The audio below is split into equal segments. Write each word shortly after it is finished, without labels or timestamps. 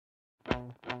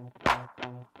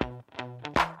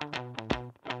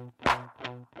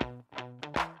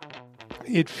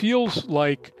It feels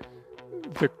like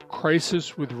the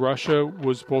crisis with Russia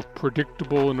was both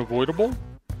predictable and avoidable.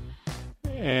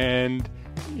 And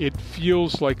it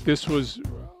feels like this was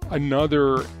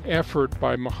another effort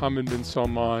by Mohammed bin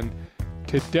Salman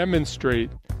to demonstrate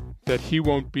that he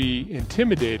won't be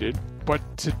intimidated, but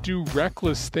to do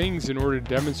reckless things in order to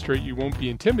demonstrate you won't be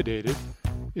intimidated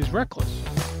is reckless.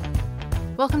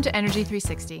 Welcome to Energy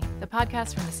 360, the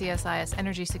podcast from the CSIS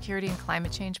Energy Security and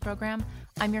Climate Change Program.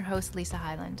 I'm your host, Lisa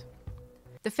Hyland.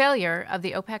 The failure of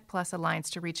the OPEC Plus alliance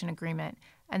to reach an agreement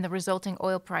and the resulting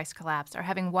oil price collapse are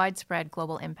having widespread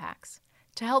global impacts.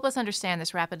 To help us understand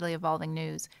this rapidly evolving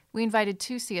news, we invited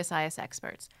two CSIS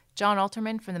experts, John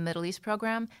Alterman from the Middle East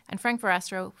Program and Frank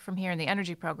Verrastro from here in the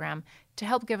Energy Program, to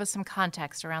help give us some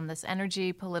context around this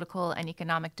energy, political, and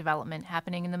economic development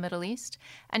happening in the Middle East,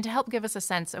 and to help give us a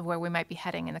sense of where we might be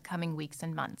heading in the coming weeks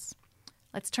and months.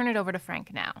 Let's turn it over to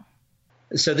Frank now.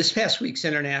 So this past week's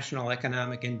international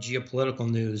economic and geopolitical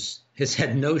news has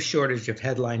had no shortage of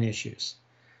headline issues.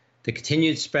 The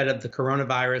continued spread of the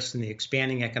coronavirus and the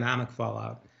expanding economic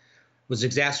fallout was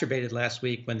exacerbated last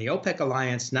week when the OPEC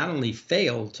alliance not only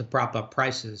failed to prop up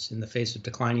prices in the face of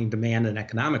declining demand and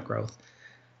economic growth,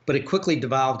 but it quickly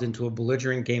devolved into a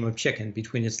belligerent game of chicken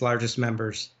between its largest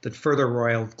members that further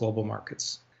roiled global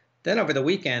markets. Then over the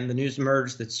weekend, the news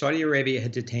emerged that Saudi Arabia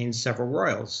had detained several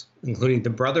royals, including the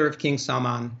brother of King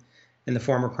Salman and the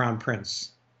former crown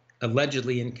prince,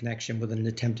 allegedly in connection with an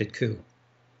attempted coup.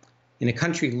 In a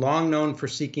country long known for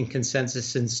seeking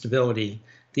consensus and stability,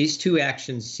 these two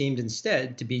actions seemed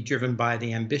instead to be driven by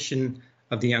the ambition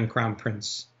of the young crown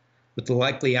prince, with the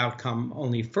likely outcome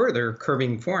only further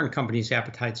curbing foreign companies'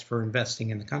 appetites for investing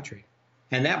in the country.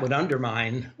 And that would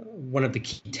undermine one of the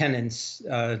key tenets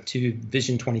to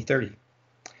Vision 2030.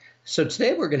 So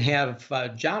today we're going to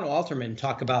have John Alterman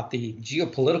talk about the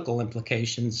geopolitical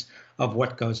implications of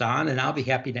what goes on, and I'll be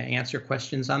happy to answer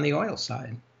questions on the oil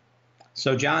side.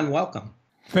 So John, welcome.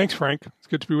 Thanks, Frank. It's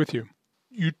good to be with you.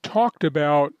 You talked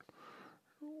about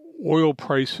oil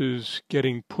prices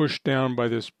getting pushed down by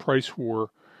this price war.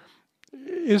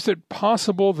 Is it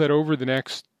possible that over the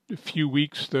next few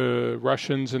weeks, the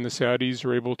Russians and the Saudis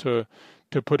are able to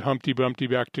put Humpty Dumpty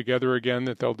back together again,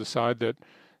 that they'll decide that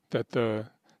the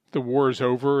war is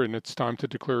over and it's time to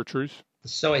declare a truce?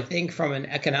 So I think from an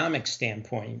economic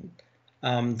standpoint,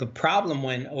 the problem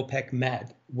when OPEC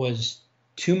met was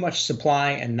too much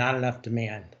supply and not enough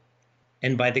demand.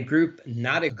 And by the group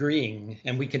not agreeing,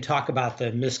 and we can talk about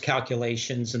the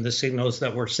miscalculations and the signals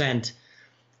that were sent,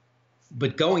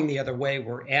 but going the other way,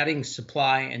 we're adding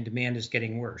supply and demand is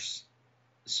getting worse.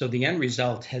 So the end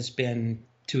result has been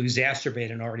to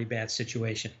exacerbate an already bad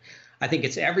situation. I think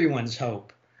it's everyone's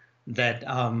hope that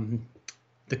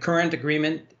the current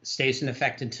agreement stays in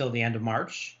effect until the end of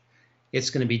March.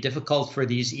 It's going to be difficult for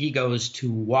these egos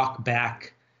to walk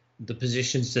back the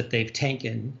positions that they've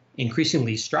taken,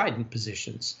 increasingly strident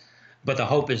positions. But the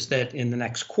hope is that in the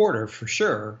next quarter, for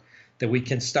sure, that we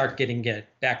can start getting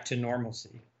back to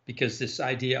normalcy, because this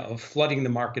idea of flooding the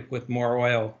market with more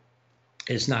oil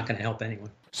is not going to help anyone.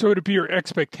 So would it be your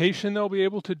expectation they'll be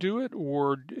able to do it,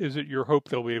 or is it your hope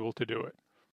they'll be able to do it?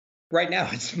 Right now,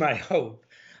 it's my hope.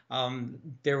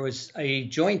 There was a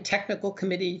joint technical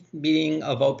committee meeting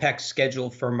of OPEC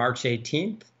scheduled for March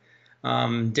 18th.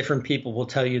 Different people will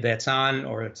tell you that's on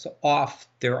or it's off.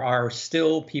 There are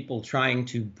still people trying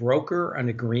to broker an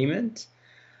agreement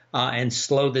and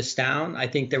slow this down. I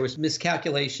think there was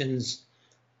miscalculations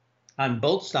on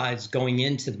both sides going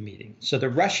into the meeting. So the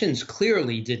Russians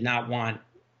clearly did not want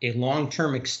a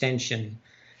long-term extension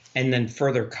and then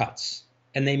further cuts.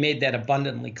 And they made that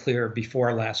abundantly clear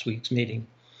before last week's meeting.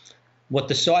 What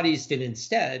the Saudis did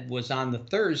instead was on the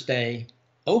Thursday,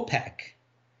 OPEC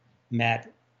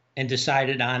met and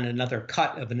decided on another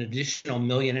cut of an additional 1.5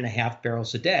 million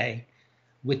barrels a day,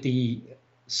 with the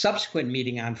subsequent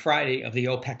meeting on Friday of the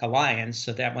OPEC alliance.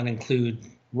 So that would include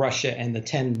Russia and the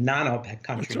 10 non-OPEC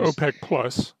countries. It's OPEC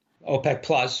Plus. OPEC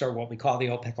Plus, or what we call the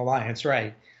OPEC alliance,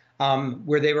 right?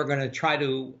 Where they were going to try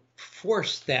to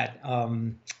force that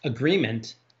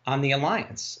agreement on the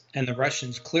alliance. And the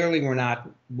Russians clearly were not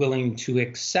willing to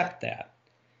accept that.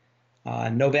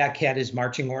 Novak had his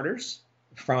marching orders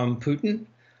from Putin,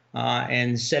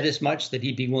 and said as much that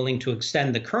he'd be willing to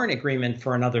extend the current agreement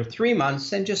for another 3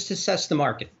 months and just assess the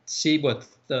market, see what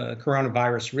the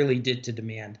coronavirus really did to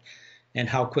demand and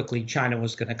how quickly China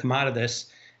was going to come out of this.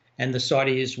 And the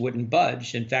Saudis wouldn't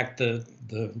budge. In fact, the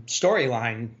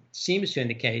storyline seems to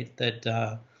indicate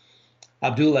that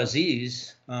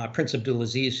Abdulaziz, Prince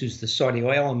Abdulaziz, who's the Saudi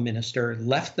oil minister,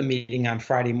 left the meeting on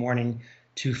Friday morning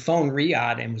to phone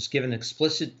Riyadh and was given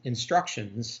explicit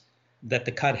instructions that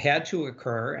the cut had to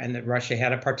occur and that Russia had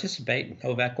to participate, and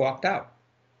OPEC walked out.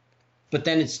 But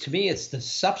then it's the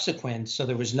subsequent, so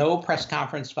there was no press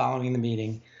conference following the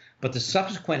meeting, but the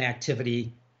subsequent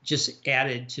activity just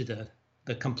added to the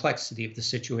complexity of the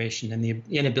situation and the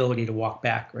inability to walk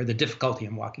back, or the difficulty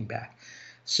in walking back.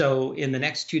 So in the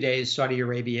next 2 days, Saudi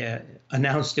Arabia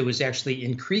announced it was actually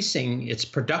increasing its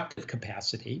productive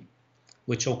capacity,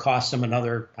 which will cost them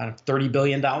another $30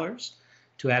 billion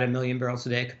to add 1 million barrels a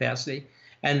day capacity,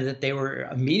 and that they were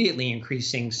immediately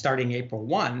increasing, starting April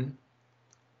 1,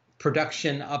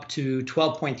 production up to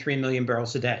 12.3 million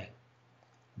barrels a day.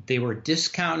 They were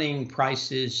discounting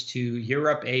prices to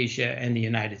Europe, Asia, and the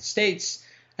United States,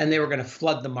 and they were going to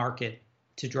flood the market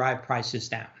to drive prices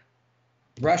down.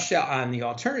 Russia, on the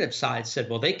alternative side, said,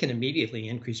 well, they can immediately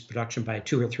increase production by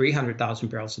 200,000 or 300,000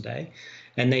 barrels a day,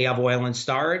 and they have oil in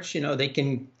storage. They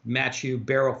can match you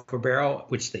barrel for barrel,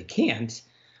 which they can't,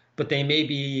 but they may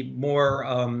be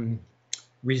more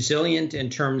resilient in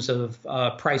terms of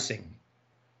pricing.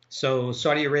 So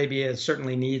Saudi Arabia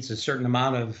certainly needs a certain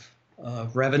amount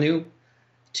of revenue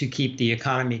to keep the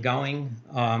economy going.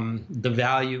 The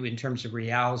value in terms of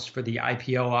reals for the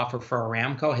IPO offer for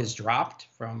Aramco has dropped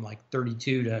from like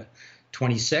 32 to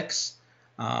 26.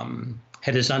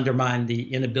 It has undermined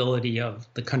the inability of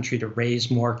the country to raise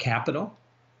more capital.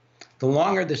 The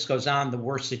longer this goes on, the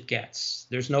worse it gets.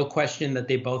 There's no question that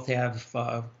they both have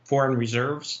foreign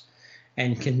reserves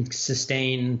and can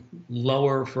sustain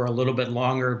lower for a little bit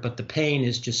longer, but the pain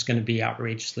is just going to be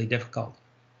outrageously difficult.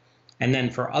 And then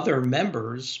for other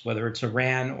members, whether it's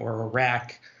Iran or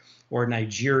Iraq or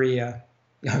Nigeria,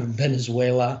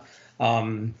 Venezuela,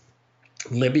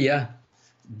 Libya,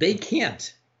 they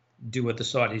can't do what the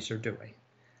Saudis are doing.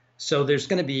 So there's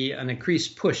going to be an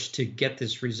increased push to get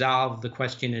this resolved. The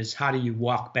question is, how do you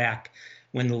walk back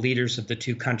when the leaders of the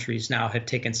two countries now have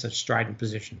taken such strident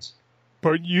positions?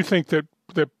 But you think that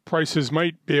prices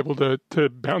might be able to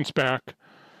bounce back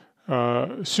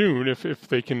soon if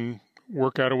they can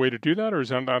work out a way to do that, or is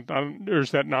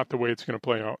that not the way it's going to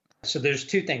play out? So there's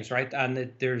two things, right?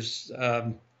 There's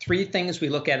three things we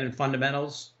look at in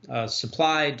fundamentals: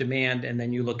 supply, demand, and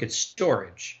then you look at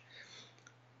storage.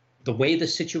 The way the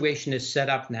situation is set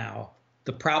up now,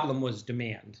 the problem was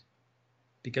demand.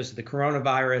 Because of the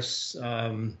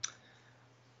coronavirus,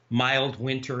 mild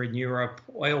winter in Europe,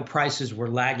 oil prices were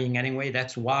lagging anyway.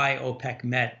 That's why OPEC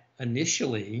met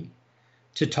initially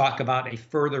to talk about a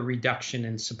further reduction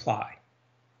in supply,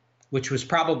 which was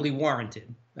probably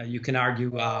warranted. You can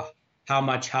argue how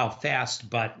much, how fast,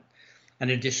 but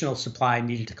an additional supply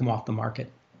needed to come off the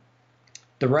market.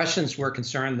 The Russians were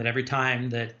concerned that every time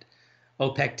that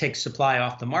OPEC takes supply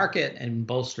off the market and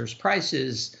bolsters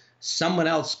prices, someone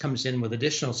else comes in with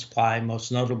additional supply,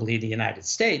 most notably the United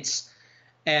States,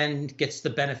 and gets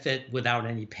the benefit without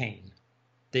any pain.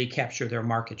 They capture their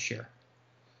market share.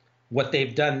 What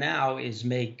they've done now is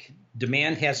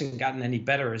demand hasn't gotten any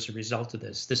better as a result of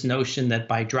this. This notion that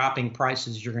by dropping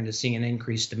prices, you're going to see an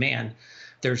increased demand.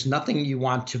 There's nothing you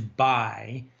want to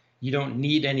buy. You don't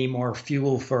need any more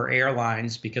fuel for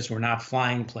airlines because we're not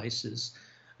flying places.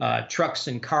 Trucks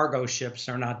and cargo ships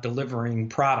are not delivering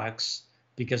products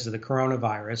because of the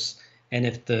coronavirus. And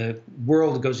if the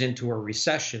world goes into a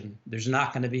recession, there's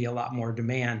not going to be a lot more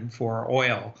demand for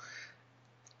oil.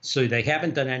 So they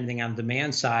haven't done anything on the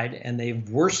demand side, and they've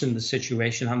worsened the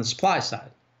situation on the supply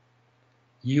side.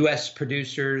 U.S.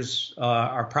 producers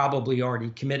are probably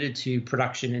already committed to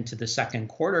production into the second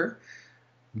quarter.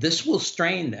 This will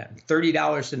strain them.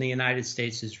 $30 in the United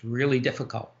States is really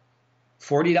difficult.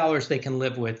 $40 they can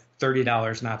live with,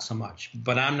 $30 not so much.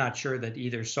 But I'm not sure that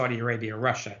either Saudi Arabia or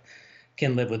Russia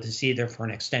can live with this either for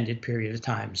an extended period of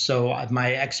time. So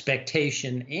my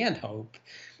expectation and hope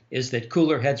is that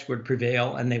cooler heads would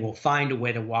prevail and they will find a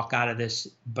way to walk out of this,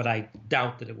 but I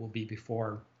doubt that it will be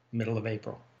before middle of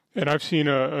April. And I've seen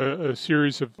a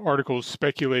series of articles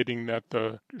speculating that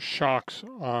the shocks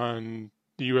on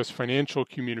the U.S. financial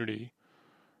community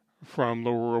from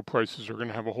lower oil prices are going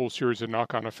to have a whole series of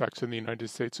knock-on effects in the United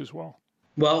States as well.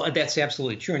 Well, that's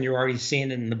absolutely true. And you're already seeing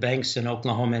it in the banks in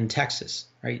Oklahoma and Texas,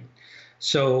 right?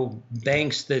 So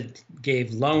banks that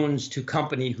gave loans to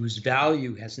company whose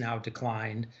value has now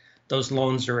declined, those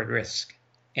loans are at risk.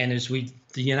 And as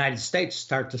the United States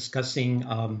start discussing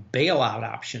bailout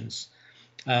options,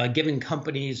 giving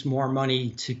companies more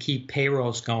money to keep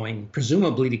payrolls going,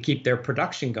 presumably to keep their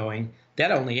production going,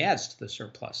 that only adds to the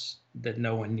surplus that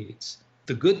no one needs.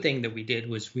 The good thing that we did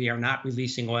was we are not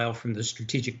releasing oil from the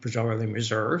Strategic Petroleum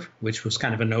Reserve, which was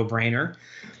kind of a no-brainer.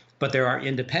 But there are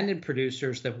independent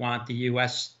producers that want the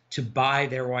U.S. to buy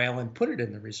their oil and put it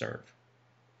in the reserve.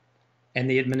 And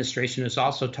the administration is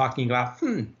also talking about,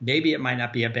 maybe it might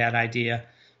not be a bad idea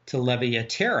to levy a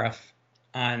tariff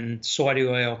on Saudi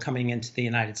oil coming into the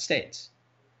United States.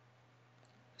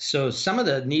 So some of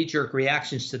the knee-jerk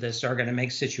reactions to this are going to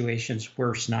make situations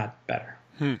worse, not better.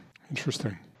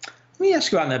 Interesting. Let me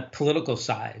ask you on the political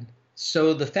side.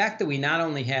 So the fact that we not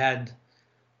only had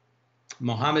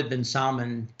Mohammed bin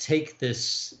Salman take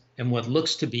this and what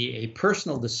looks to be a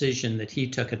personal decision that he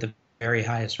took at the very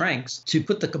highest ranks to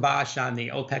put the kibosh on the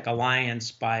OPEC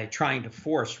alliance by trying to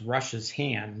force Russia's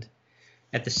hand.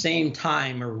 At the same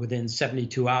time, or within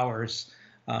 72 hours,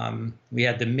 we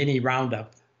had the mini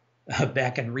roundup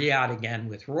back in Riyadh again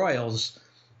with royals.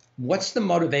 What's the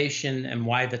motivation and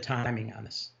why the timing on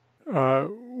this?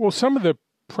 Well, some of the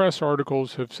press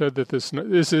articles have said that this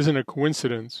isn't a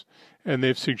coincidence, and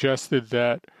they've suggested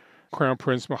that Crown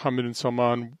Prince Mohammed bin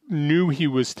Salman knew he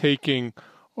was taking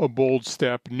a bold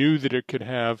step, knew that it could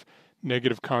have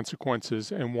negative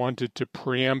consequences, and wanted to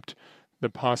preempt the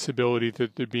possibility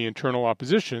that there'd be internal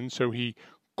opposition. So he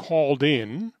called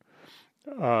in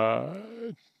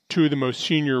two of the most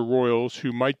senior royals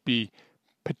who might be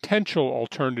potential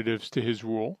alternatives to his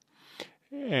rule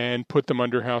and put them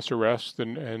under house arrest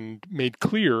and made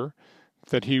clear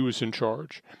that he was in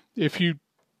charge. If you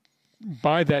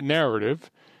buy that narrative,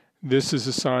 this is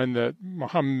a sign that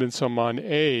Mohammed bin Salman,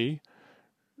 A,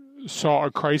 saw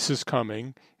a crisis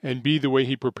coming, and B, the way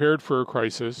he prepared for a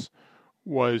crisis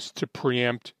was to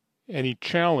preempt any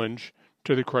challenge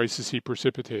to the crisis he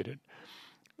precipitated.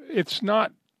 It's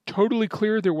not totally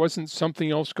clear there wasn't something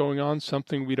else going on,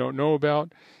 something we don't know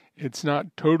about. It's not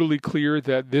totally clear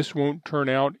that this won't turn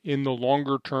out in the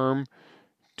longer term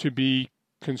to be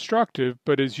constructive.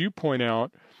 But as you point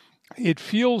out, it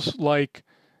feels like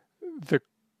the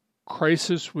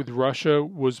crisis with Russia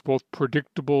was both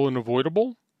predictable and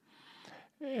avoidable.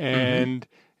 And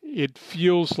it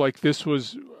feels like this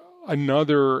was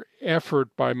another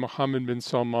effort by Mohammed bin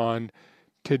Salman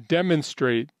to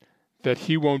demonstrate that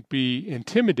he won't be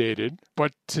intimidated,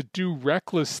 but to do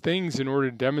reckless things in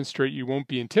order to demonstrate you won't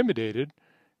be intimidated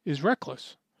is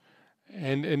reckless.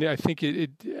 And I think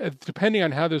it depending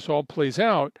on how this all plays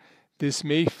out, this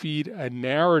may feed a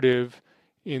narrative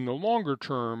in the longer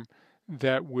term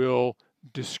that will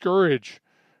discourage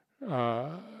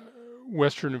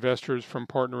Western investors from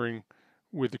partnering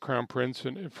with the Crown Prince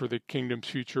and for the kingdom's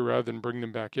future rather than bring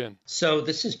them back in. So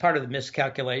this is part of the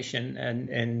miscalculation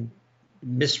and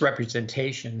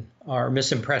misrepresentation or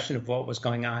misimpression of what was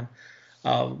going on.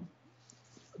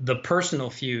 The personal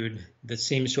feud that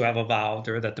seems to have evolved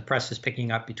or that the press is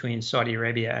picking up between Saudi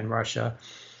Arabia and Russia,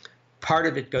 part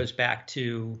of it goes back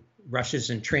to Russia's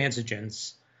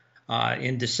intransigence.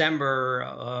 In December,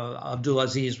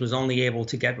 Abdulaziz was only able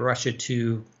to get Russia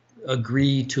to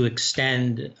agree to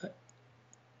extend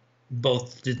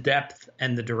both the depth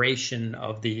and the duration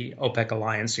of the OPEC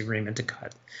alliance agreement to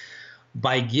cut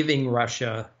by giving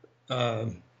Russia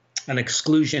an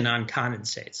exclusion on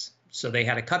condensates. So they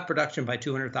had to cut production by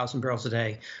 200,000 barrels a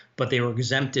day, but they were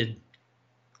exempted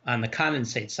on the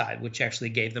condensate side, which actually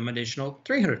gave them additional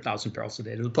 300,000 barrels a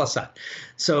day to the plus side.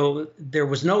 So there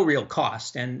was no real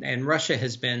cost, and Russia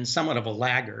has been somewhat of a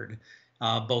laggard,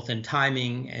 both in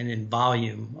timing and in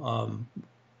volume,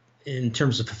 in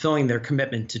terms of fulfilling their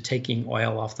commitment to taking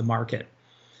oil off the market.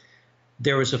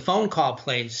 There was a phone call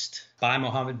placed by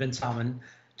Mohammed bin Salman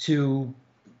to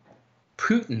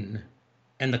Putin,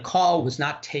 and the call was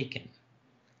not taken.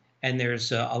 And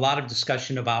there's a lot of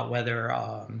discussion about whether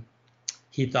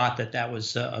he thought that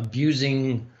was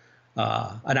abusing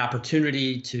an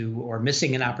opportunity or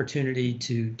missing an opportunity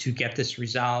to get this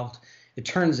resolved. It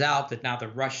turns out that now the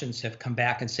Russians have come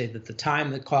back and say that the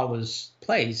time the call was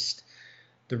placed,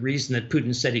 the reason that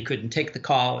Putin said he couldn't take the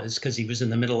call is because he was in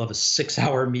the middle of a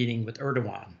 6-hour meeting with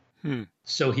Erdogan.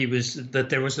 So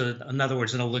there was in other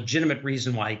words, a legitimate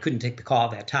reason why he couldn't take the call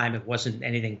at that time. It wasn't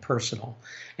anything personal.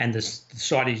 And the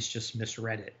Saudis just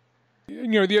misread it. You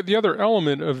know, the other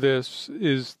element of this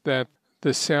is that the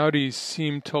Saudis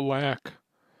seem to lack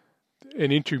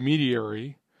an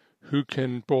intermediary who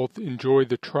can both enjoy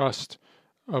the trust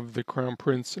of the Crown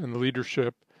Prince and the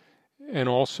leadership and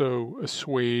also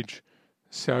assuage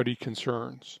Saudi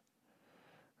concerns.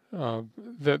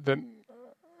 That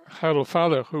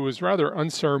Khalil, who was rather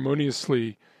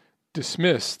unceremoniously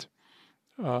dismissed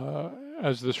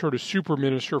as the sort of super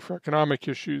minister for economic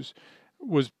issues,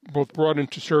 was both brought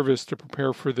into service to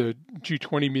prepare for the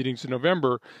G20 meetings in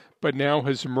November, but now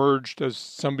has emerged as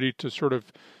somebody to sort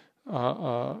of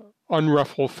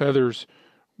unruffle feathers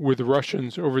with the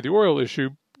Russians over the oil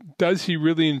issue. Does he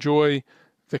really enjoy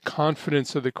the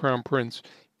confidence of the Crown Prince?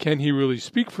 Can he really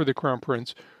speak for the Crown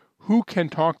Prince, who can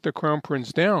talk the Crown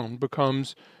Prince down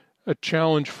becomes a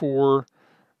challenge for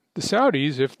the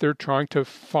Saudis if they're trying to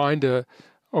find a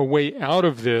way out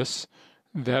of this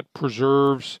that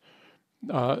preserves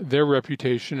their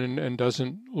reputation and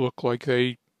doesn't look like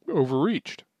they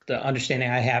overreached. The understanding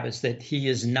I have is that he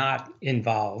is not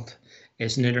involved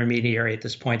as an intermediary at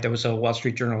this point. There was a Wall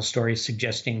Street Journal story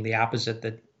suggesting the opposite,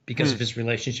 that because of his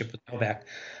relationship with Novak.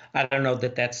 I don't know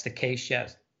that that's the case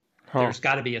yet. There's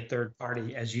got to be a third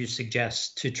party, as you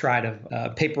suggest, to try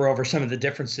to paper over some of the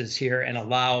differences here and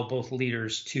allow both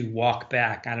leaders to walk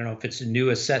back. I don't know if it's a new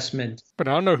assessment. But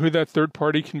I don't know who that third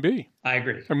party can be. I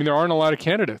agree. I mean, there aren't a lot of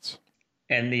candidates.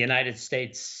 And the United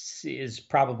States is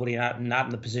probably not in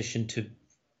the position to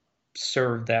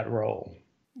serve that role.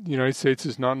 The United States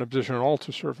is not in a position at all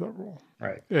to serve that role.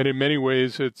 Right. And in many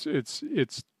ways,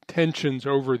 it's tensions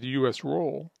over the U.S.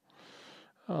 role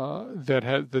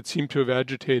that seem to have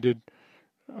agitated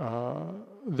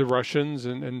the Russians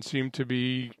and seem to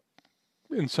be,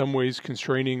 in some ways,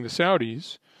 constraining the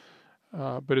Saudis.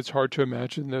 But it's hard to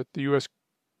imagine that the U.S.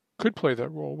 could play that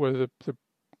role, whether the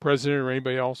president or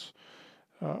anybody else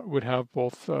would have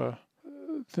both the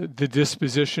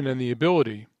disposition and the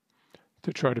ability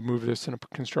to try to move this in a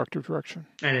constructive direction.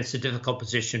 And it's a difficult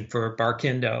position for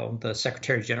Barkindo, the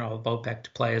Secretary General of OPEC,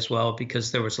 to play as well,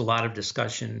 because there was a lot of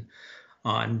discussion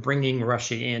on bringing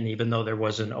Russia in, even though there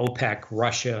was an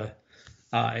OPEC-Russia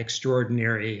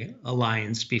extraordinary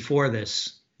alliance before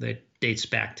this that dates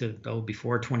back to,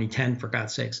 before 2010, for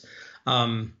God's sakes.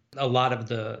 A lot of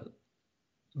the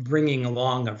bringing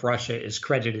along of Russia is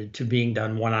credited to being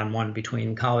done one-on-one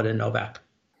between Khalid and Novak.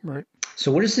 Right.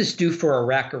 So what does this do for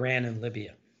Iraq, Iran, and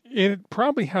Libya? It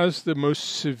probably has the most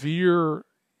severe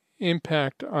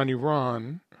impact on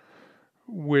Iran,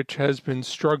 which has been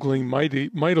struggling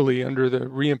mightily under the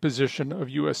reimposition of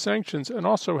U.S. sanctions and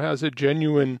also has a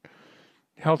genuine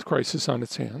health crisis on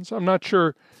its hands. I'm not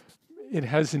sure it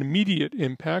has an immediate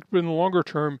impact, but in the longer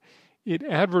term, it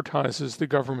advertises the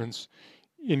government's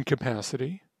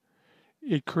incapacity.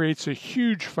 It creates a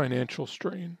huge financial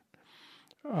strain.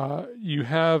 You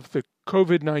have the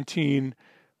COVID-19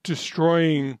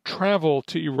 destroying travel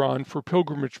to Iran for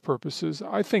pilgrimage purposes.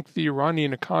 I think the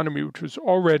Iranian economy, which was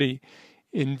already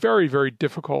in very, very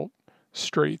difficult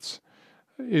straits,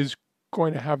 is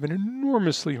going to have an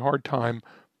enormously hard time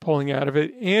pulling out of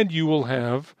it. And you will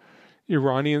have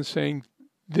Iranians saying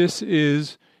this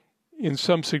is, in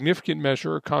some significant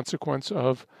measure, a consequence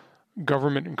of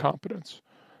government incompetence.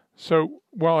 So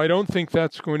while I don't think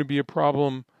that's going to be a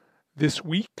problem this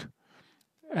week,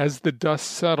 as the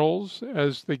dust settles,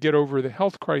 as they get over the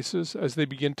health crisis, as they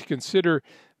begin to consider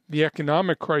the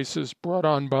economic crisis brought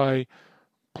on by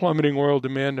plummeting oil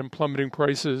demand and plummeting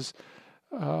prices,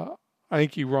 I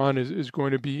think Iran is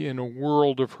going to be in a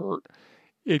world of hurt.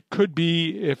 It could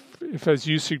be, if as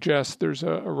you suggest, there's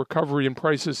a recovery in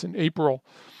prices in April,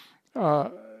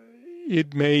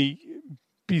 it may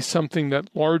be something that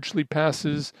largely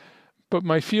passes. But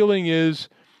my feeling is,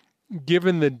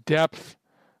 given the depth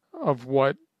of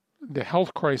what the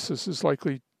health crisis is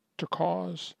likely to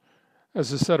cause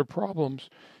as a set of problems,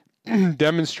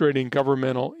 demonstrating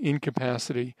governmental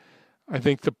incapacity, I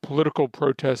think the political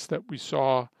protests that we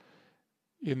saw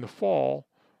in the fall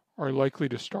are likely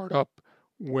to start up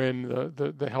when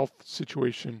the health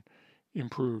situation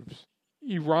improves.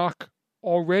 Iraq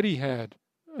already had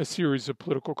a series of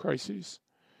political crises.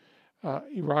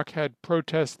 Iraq had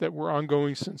protests that were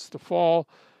ongoing since the fall.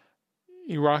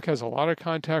 Iraq has a lot of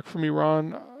contact from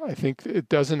Iran. I think it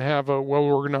doesn't have a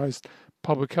well-organized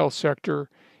public health sector.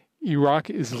 Iraq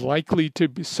is likely to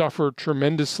suffer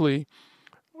tremendously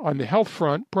on the health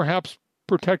front, perhaps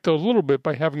protected a little bit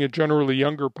by having a generally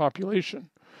younger population.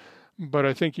 But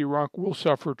I think Iraq will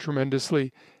suffer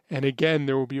tremendously. And again,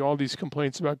 there will be all these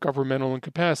complaints about governmental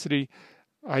incapacity.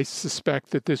 I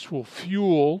suspect that this will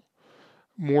fuel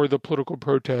more the political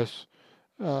protests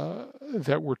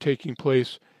that were taking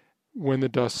place when the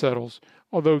dust settles.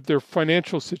 Although their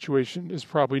financial situation is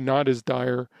probably not as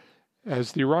dire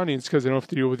as the Iranians because they don't have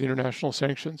to deal with the international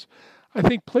sanctions. I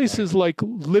think places like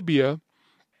Libya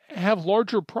have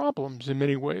larger problems in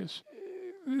many ways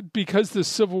because the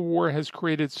civil war has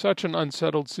created such an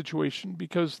unsettled situation,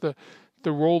 because the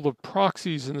role of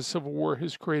proxies in the civil war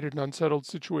has created an unsettled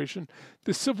situation.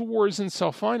 The civil war isn't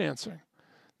self-financing.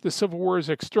 The civil war is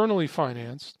externally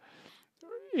financed.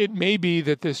 It may be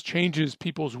that this changes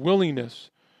people's willingness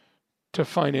to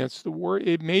finance the war.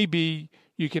 It may be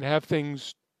you can have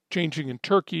things changing in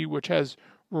Turkey, which has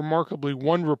remarkably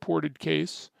one reported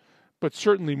case, but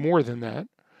certainly more than that.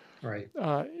 Right.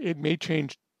 It may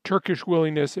change Turkish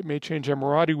willingness. It may change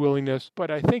Emirati willingness.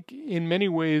 But I think in many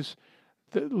ways,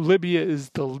 Libya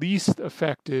is the least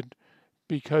affected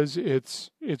because its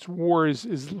war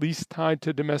is least tied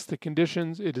to domestic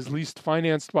conditions. It is least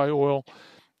financed by oil.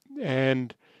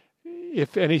 And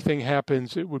if anything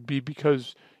happens, it would be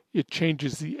because it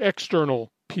changes the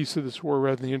external piece of this war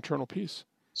rather than the internal piece.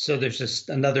 So there's just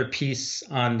another piece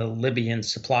on the Libyan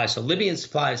supply. So Libyan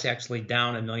supply is actually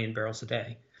down 1 million barrels a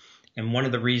day. And one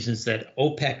of the reasons that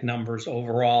OPEC numbers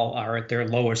overall are at their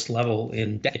lowest level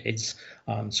in decades,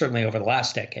 certainly over the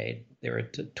last decade, they're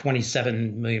at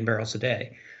 27 million barrels a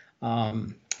day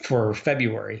for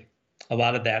February. A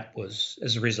lot of that was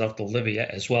as a result of Libya,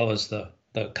 as well as the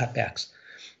cutbacks.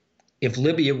 If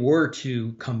Libya were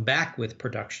to come back with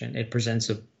production, it presents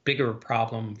a bigger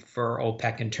problem for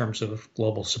OPEC in terms of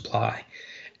global supply.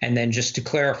 And then just to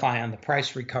clarify on the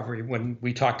price recovery, when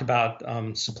we talked about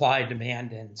supply,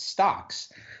 demand, and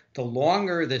stocks, the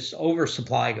longer this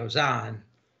oversupply goes on,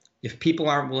 if people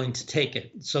aren't willing to take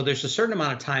it, so there's a certain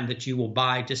amount of time that you will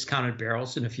buy discounted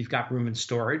barrels, and if you've got room in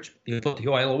storage, you put the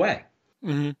oil away.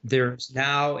 Mm-hmm. There's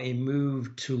now a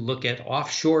move to look at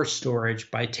offshore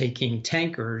storage by taking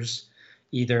tankers,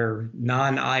 either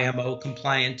non-IMO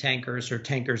compliant tankers or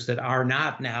tankers that are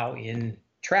not now in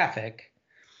traffic,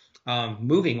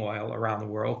 moving oil around the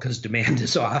world because demand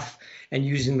is off, and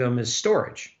using them as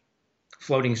storage,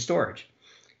 floating storage.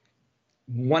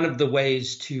 One of the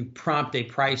ways to prompt a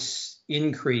price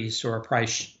increase or a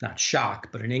price, not shock,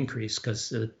 but an increase,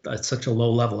 because at such a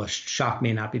low level, a shock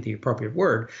may not be the appropriate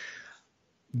word,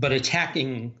 but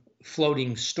attacking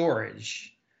floating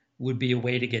storage would be a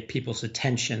way to get people's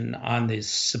attention on the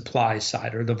supply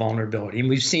side or the vulnerability. And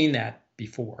we've seen that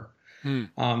before.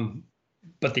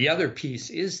 But the other piece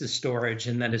is the storage,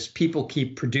 and that as people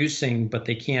keep producing, but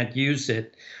they can't use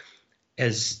it,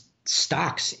 as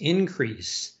stocks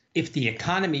increase, if the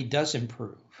economy does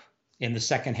improve in the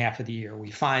second half of the year,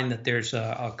 we find that there's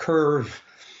a curve,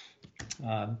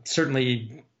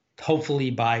 certainly,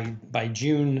 hopefully by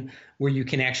June, where you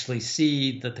can actually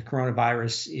see that the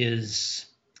coronavirus is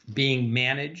being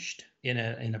managed in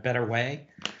a better way,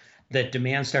 that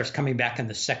demand starts coming back in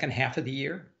the second half of the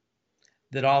year,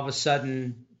 that all of a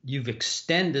sudden you've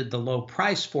extended the low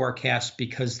price forecast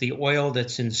because the oil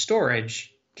that's in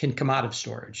storage can come out of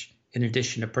storage in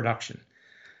addition to production.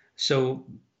 So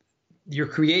you're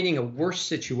creating a worse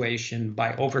situation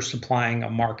by oversupplying a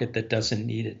market that doesn't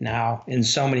need it now in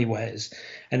so many ways.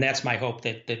 And that's my hope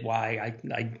that why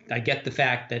I get the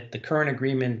fact that the current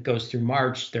agreement goes through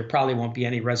March. There probably won't be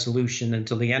any resolution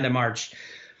until the end of March.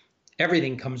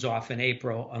 Everything comes off in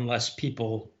April unless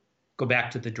people go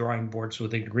back to the drawing boards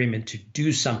with an agreement to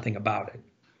do something about it.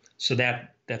 So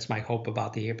that's my hope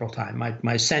about the April time.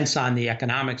 My sense on the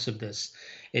economics of this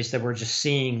is that we're just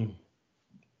seeing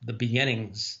the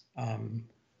beginnings.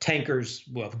 Tankers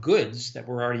of goods that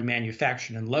were already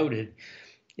manufactured and loaded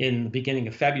in the beginning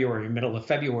of February, middle of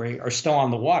February, are still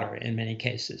on the water in many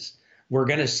cases. We're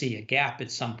going to see a gap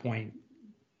at some point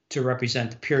to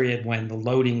represent the period when the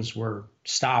loadings were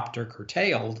stopped or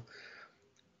curtailed,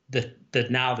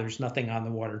 that now there's nothing on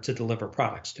the water to deliver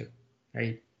products to,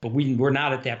 right? But we're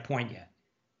not at that point yet.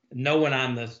 No one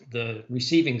on the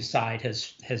receiving side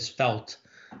has felt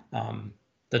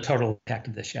the total impact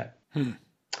of this yet.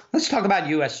 Let's talk about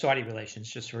U.S.-Saudi relations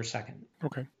just for a second.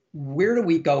 Okay. Where do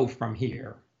we go from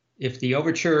here? If the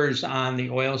overtures on the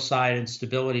oil side and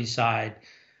stability side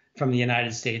from the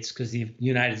United States, because the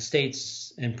United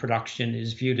States in production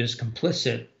is viewed as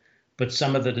complicit, but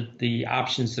some of the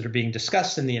options that are being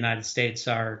discussed in the United States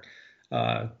are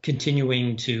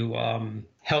continuing to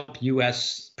help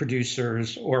U.S.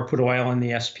 producers or put oil in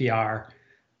the SPR.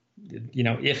 You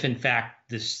know, if in fact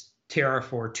this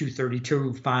tariff or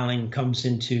 232 filing comes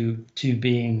into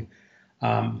being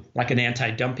like an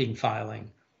anti-dumping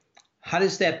filing, how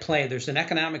does that play? There's an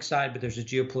economic side, but there's a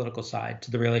geopolitical side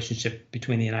to the relationship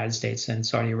between the United States and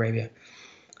Saudi Arabia.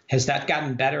 Has that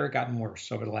gotten better or gotten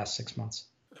worse over the last 6 months?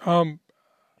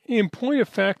 In point of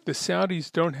fact, the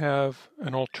Saudis don't have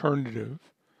an alternative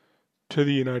to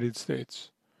the United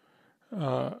States.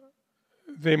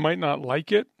 They might not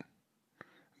like it.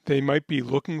 They might be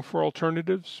looking for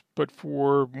alternatives, but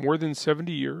for more than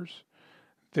 70 years,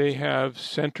 they have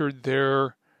centered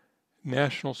their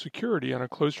national security on a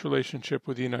close relationship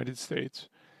with the United States.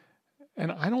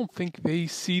 And I don't think they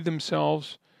see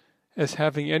themselves as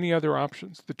having any other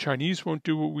options. The Chinese won't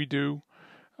do what we do.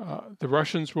 The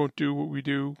Russians won't do what we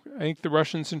do. I think the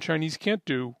Russians and Chinese can't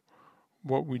do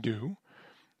what we do.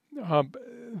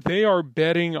 They are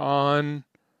betting on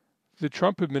the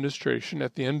Trump administration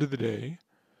at the end of the day,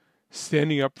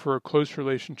 standing up for a close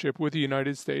relationship with the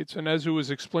United States. And as it was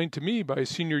explained to me by a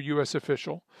senior U.S.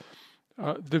 official,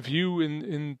 The view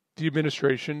in the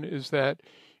administration is that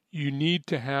you need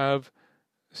to have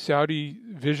Saudi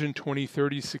Vision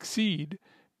 2030 succeed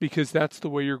because that's the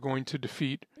way you're going to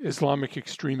defeat Islamic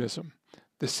extremism.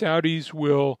 The Saudis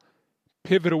will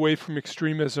pivot away from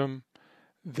extremism.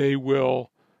 They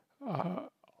will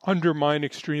undermine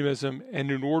extremism. And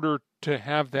in order to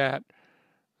have that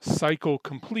cycle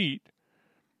complete,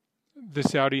 the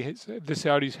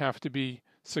Saudis have to be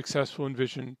successful in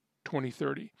Vision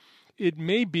 2030. It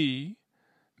may be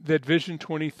that Vision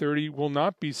 2030 will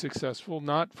not be successful,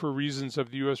 not for reasons of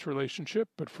the U.S. relationship,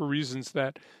 but for reasons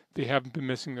that they haven't been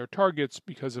missing their targets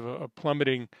because of a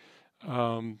plummeting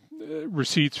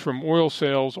receipts from oil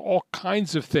sales. All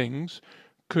kinds of things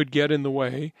could get in the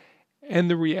way. And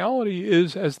the reality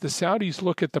is, as the Saudis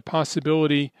look at the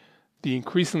possibility, the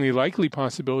increasingly likely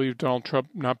possibility of Donald Trump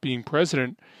not being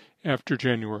president after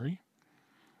January,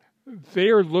 they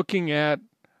are looking at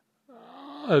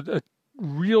a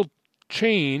real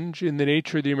change in the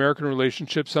nature of the American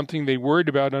relationship, something they worried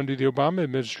about under the Obama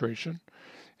administration.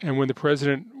 And when the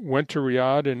president went to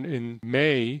Riyadh in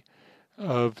May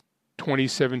of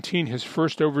 2017, his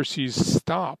first overseas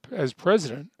stop as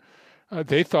president,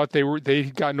 they thought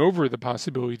they'd gotten over the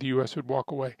possibility the U.S. would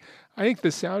walk away. I think the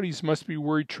Saudis must be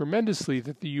worried tremendously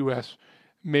that the U.S.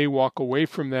 may walk away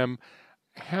from them.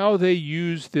 How they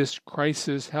use this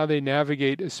crisis, how they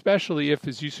navigate, especially if,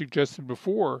 as you suggested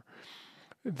before,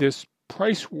 this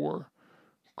price war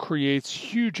creates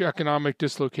huge economic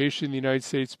dislocation in the United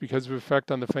States because of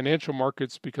effect on the financial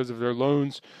markets, because of their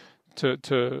loans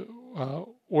to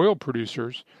oil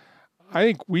producers. I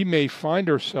think we may find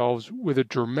ourselves with a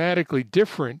dramatically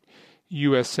different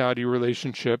U.S.-Saudi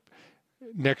relationship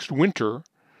next winter.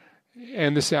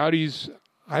 And the Saudis,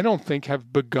 I don't think,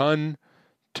 have begun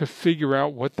to figure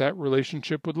out what that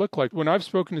relationship would look like. When I've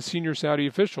spoken to senior Saudi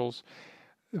officials,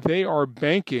 they are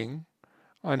banking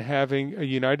on having a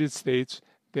United States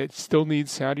that still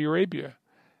needs Saudi Arabia.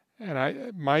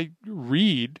 And my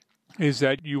read is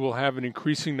that you will have an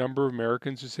increasing number of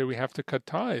Americans who say we have to cut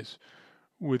ties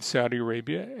with Saudi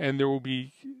Arabia, and there will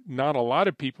be not a lot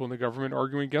of people in the government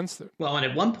arguing against it. Well, and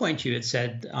at one point you had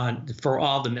said for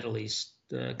all the Middle East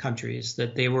countries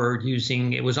that they were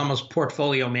using, it was almost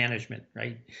portfolio management,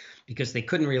 right? Because they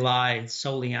couldn't rely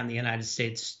solely on the United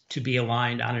States to be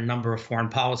aligned on a number of foreign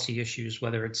policy issues,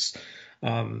 whether it's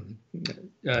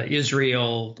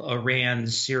Israel, Iran,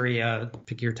 Syria,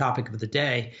 pick your topic of the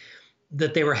day,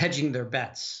 that they were hedging their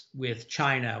bets with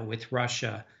China, with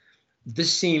Russia.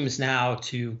 This seems now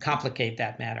to complicate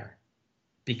that matter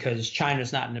because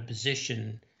China's not in a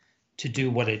position to do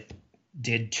what it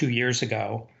did 2 years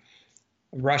ago.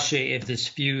 Russia, if this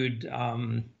feud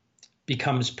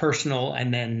becomes personal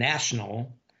and then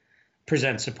national,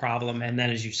 presents a problem. And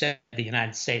then, as you said, the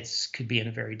United States could be in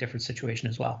a very different situation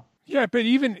as well. Yeah, but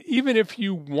even if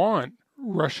you want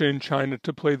Russia and China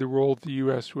to play the role the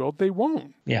U.S. will, they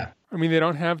won't. Yeah. I mean, they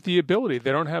don't have the ability.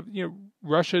 They don't have,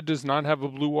 Russia does not have a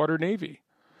blue water navy.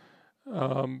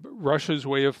 Russia's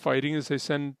way of fighting is they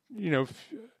send,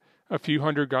 a few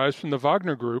hundred guys from the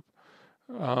Wagner Group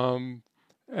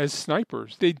as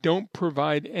snipers. They don't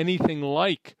provide anything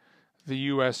like the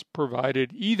U.S.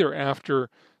 provided either after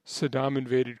Saddam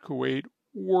invaded Kuwait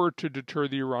or to deter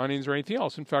the Iranians or anything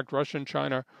else. In fact, Russia and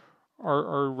China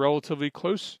are relatively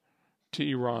close to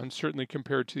Iran, certainly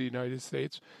compared to the United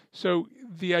States. So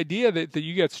the idea that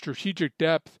you get strategic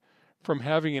depth from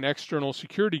having an external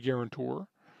security guarantor,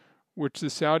 which the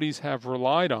Saudis have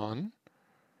relied on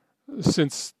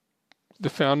since the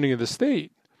founding of the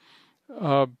state,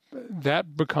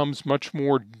 that becomes much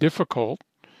more difficult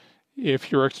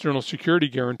if your external security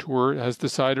guarantor has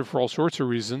decided for all sorts of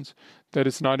reasons that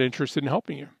it's not interested in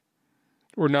helping you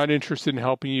or not interested in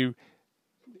helping you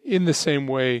in the same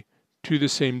way to the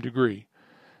same degree.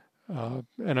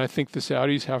 And I think the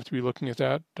Saudis have to be looking at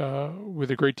that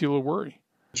with a great deal of worry.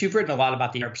 You've written a lot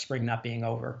about the Arab Spring not being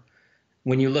over.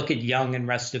 When you look at young and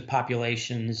restive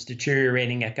populations,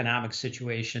 deteriorating economic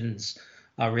situations,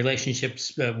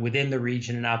 relationships within the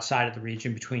region and outside of the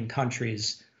region between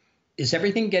countries, is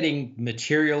everything getting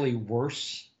materially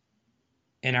worse?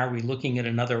 And are we looking at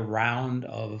another round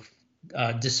of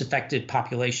disaffected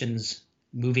populations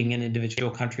moving in individual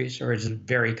countries, or is it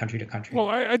vary country to country? Well,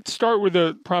 I'd start with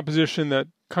the proposition that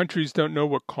countries don't know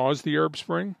what caused the Arab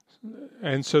Spring,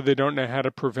 and so they don't know how to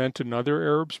prevent another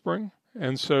Arab Spring.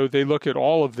 And so they look at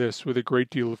all of this with a great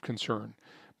deal of concern.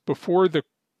 Before the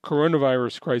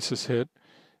coronavirus crisis hit,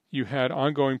 you had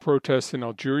ongoing protests in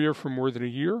Algeria for more than a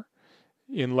year.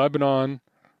 In Lebanon,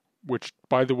 which,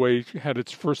 by the way, had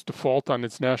its first default on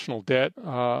its national debt,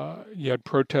 you had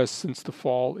protests since the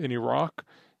fall in Iraq.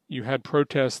 You had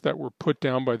protests that were put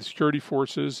down by the security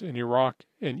forces in Iraq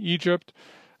and Egypt.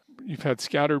 You've had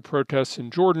scattered protests in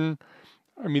Jordan.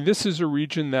 I mean, this is a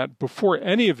region that, before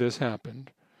any of this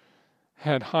happened,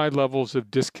 had high levels of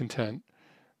discontent,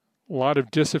 a lot of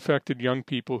disaffected young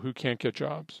people who can't get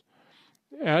jobs.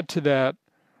 Add to that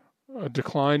a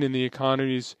decline in the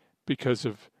economies because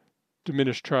of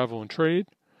diminished travel and trade.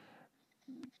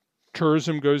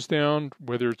 Tourism goes down,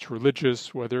 whether it's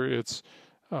religious, whether it's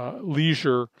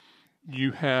leisure.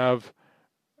 You have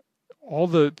all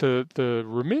the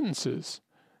remittances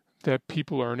that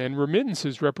people earn, and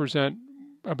remittances represent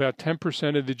about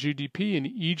 10% of the GDP in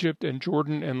Egypt and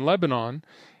Jordan and Lebanon.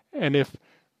 And if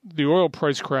the oil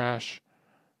price crash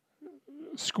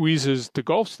squeezes the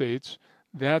Gulf states,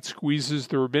 that squeezes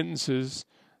the remittances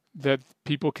that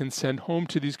people can send home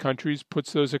to these countries,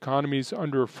 puts those economies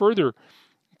under a further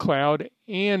cloud,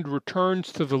 and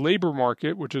returns to the labor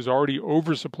market, which is already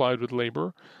oversupplied with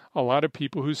labor, a lot of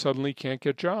people who suddenly can't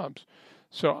get jobs.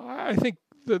 So I think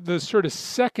the sort of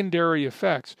secondary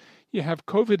effects, you have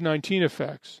COVID-19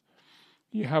 effects,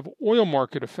 you have oil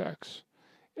market effects,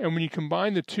 and when you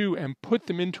combine the two and put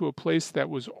them into a place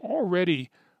that was already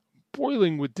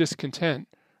boiling with discontent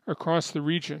across the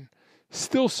region,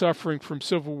 still suffering from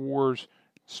civil wars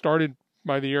started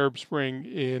by the Arab Spring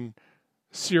in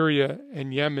Syria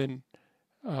and Yemen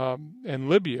and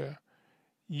Libya,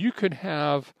 you could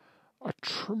have a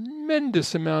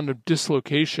tremendous amount of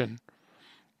dislocation,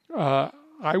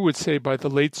 I would say by the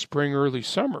late spring, early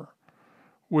summer,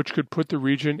 which could put the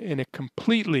region in a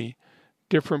completely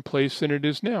different place than it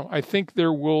is now. I think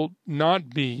there will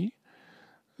not be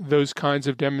those kinds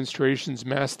of demonstrations,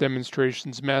 mass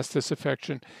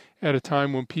disaffection, at a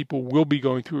time when people will be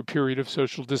going through a period of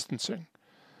social distancing.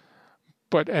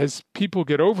 But as people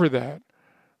get over that,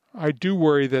 I do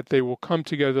worry that they will come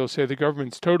together. They'll say the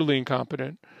government's totally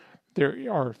incompetent. There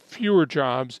are fewer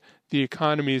jobs. The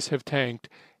economies have tanked.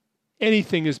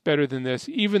 Anything is better than this.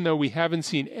 Even though we haven't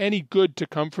seen any good to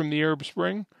come from the Arab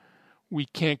Spring, we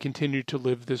can't continue to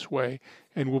live this way,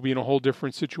 and we'll be in a whole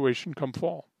different situation come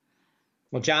fall.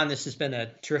 Well, John, this has been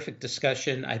a terrific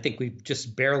discussion. I think we've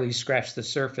just barely scratched the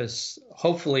surface.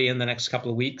 Hopefully in the next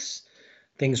couple of weeks,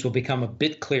 things will become a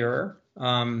bit clearer.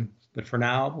 But for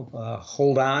now,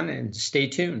 hold on and stay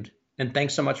tuned. And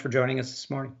thanks so much for joining us this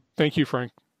morning. Thank you,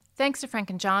 Frank. Thanks to Frank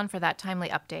and John for that timely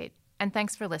update. And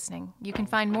thanks for listening. You can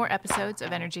find more episodes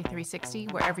of Energy 360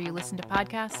 wherever you listen to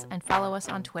podcasts, and follow us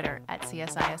on Twitter at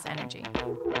CSIS Energy.